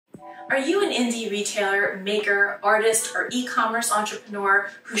Are you an indie retailer, maker, artist, or e-commerce entrepreneur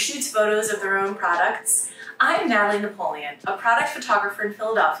who shoots photos of their own products? I'm Natalie Napoleon, a product photographer in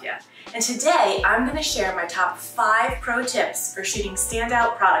Philadelphia, and today I'm going to share my top 5 pro tips for shooting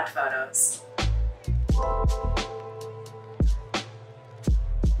standout product photos.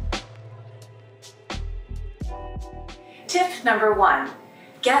 Tip number 1,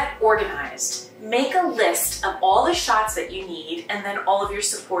 get organized. Make a list of all the shots that you need and then all of your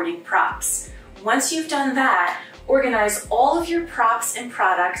supporting props. Once you've done that, organize all of your props and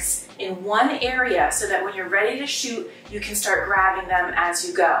products in one area so that when you're ready to shoot, you can start grabbing them as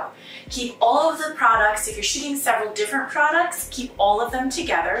you go. Keep all of the products, if you're shooting several different products, keep all of them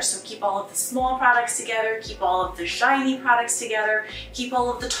together. So keep all of the small products together, keep all of the shiny products together, keep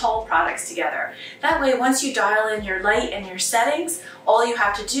all of the tall products together. That way, once you dial in your light and your settings, all you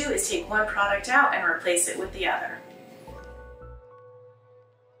have to do is take one product out and replace it with the other.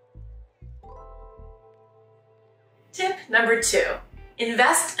 Tip number 2,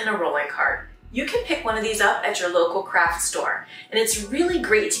 invest in a rolling cart. You can pick one of these up at your local craft store, and it's really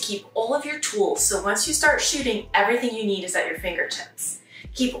great to keep all of your tools, so once you start shooting, everything you need is at your fingertips.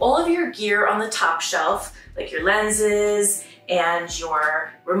 Keep all of your gear on the top shelf, like your lenses and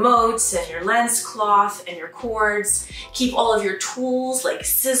your remotes and your lens cloth and your cords. Keep all of your tools like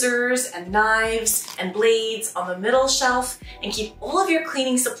scissors and knives and blades on the middle shelf, and keep all of your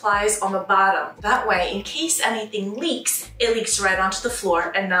cleaning supplies on the bottom. That way, in case anything leaks, it leaks right onto the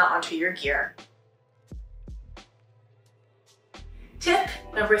floor and not onto your gear. Tip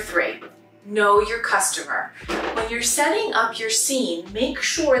number 3, know your customer. When you're setting up your scene, make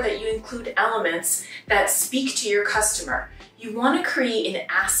sure that you include elements that speak to your customer. You want to create an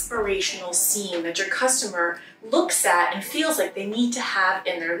aspirational scene that your customer looks at and feels like they need to have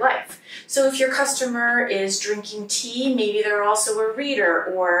in their life. So if your customer is drinking tea, maybe they're also a reader,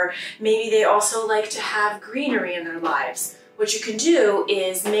 or maybe they also like to have greenery in their lives. What you can do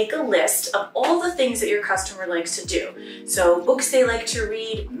is make a list of all the things that your customer likes to do. So books they like to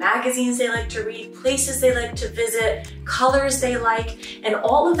read, magazines they like to read, places they like to visit, colors they like, and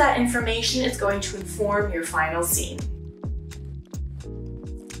all of that information is going to inform your final scene.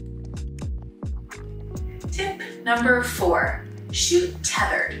 Tip number 4, shoot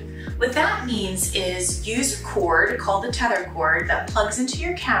tethered. What that means is use a cord called the tether cord that plugs into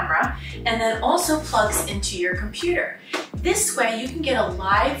your camera and then also plugs into your computer. This way you can get a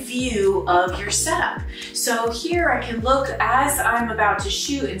live view of your setup. So here I can look as I'm about to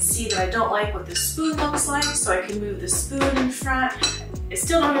shoot and see that I don't like what the spoon looks like, so I can move the spoon in front. I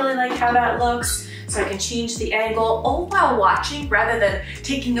still don't really like how that looks, so I can change the angle all while watching rather than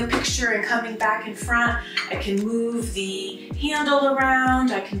taking a picture and coming back in front. I can move the handle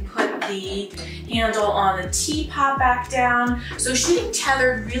around, I can put the handle on the teapot back down. So shooting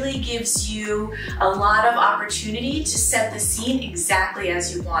tethered really gives you a lot of opportunity to set the scene exactly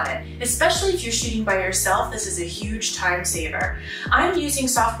as you want it. Especially if you're shooting by yourself, this is a huge time saver. I'm using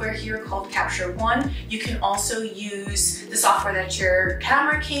software here called Capture One. You can also use the software that your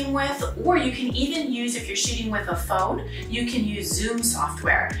camera came with, or you can even use, if you're shooting with a phone, you can use Zoom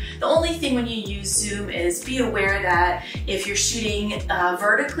software. The only thing when you use Zoom is be aware that if you're shooting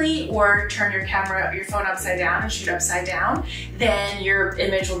vertically or turn your phone upside down and shoot upside down, then your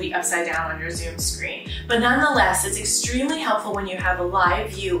image will be upside down on your Zoom screen. But nonetheless, it's extremely helpful when you have a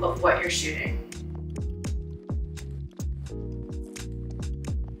live view of what you're shooting.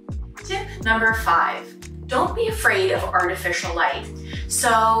 Tip number 5, don't be afraid of artificial light.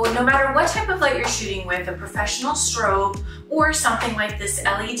 So no matter what type of light you're shooting with, a professional strobe or something like this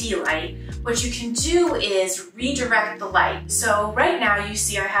LED light, what you can do is redirect the light. So right now you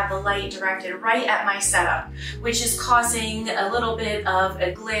see I have the light directed right at my setup, which is causing a little bit of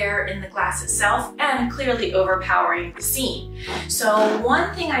a glare in the glass itself and clearly overpowering the scene. So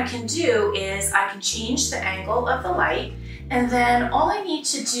one thing I can do is I can change the angle of the light, and then all I need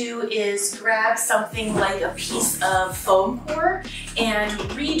to do is grab something like a piece of foam core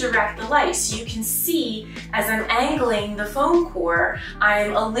and redirect the light. So you can see as I'm angling the foam core,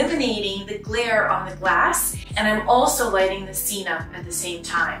 I'm eliminating the glare on the glass, and I'm also lighting the scene up at the same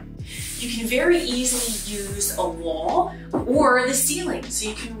time. You can very easily use a wall or the ceiling. So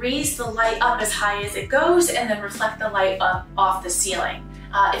you can raise the light up as high as it goes and then reflect the light up off the ceiling.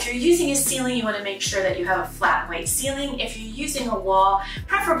 If you're using a ceiling, you want to make sure that you have a flat white ceiling. If you're using a wall,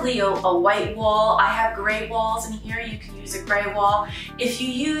 preferably a white wall. I have gray walls in here. You can use a gray wall. If you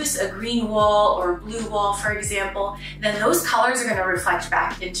use a green wall or a blue wall, for example, then those colors are going to reflect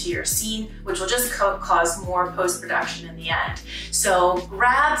back into your scene, which will just cause more post-production in the end. So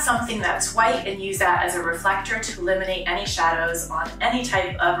grab something that's white and use that as a reflector to eliminate any shadows on any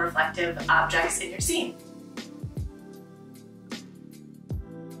type of reflective objects in your scene.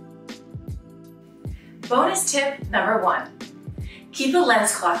 Bonus tip number 1. Keep a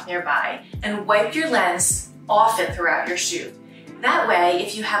lens cloth nearby and wipe your lens often throughout your shoot. That way,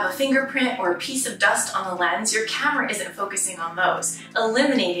 if you have a fingerprint or a piece of dust on the lens, your camera isn't focusing on those,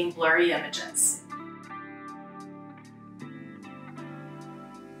 eliminating blurry images.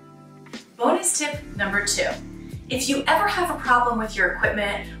 Bonus tip number 2. If you ever have a problem with your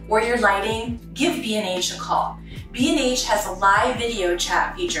equipment or your lighting, give B&H a call. B&H has a live video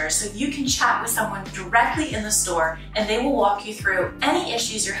chat feature, so you can chat with someone directly in the store and they will walk you through any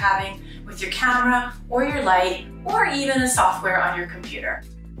issues you're having with your camera or your light or even the software on your computer.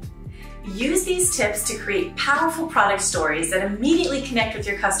 Use these tips to create powerful product stories that immediately connect with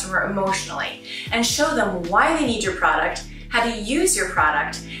your customer emotionally and show them why they need your product, how to use your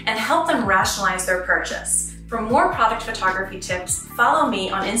product, and help them rationalize their purchase. For more product photography tips, follow me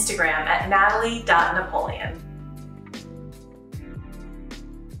on Instagram at natalie.napoleon.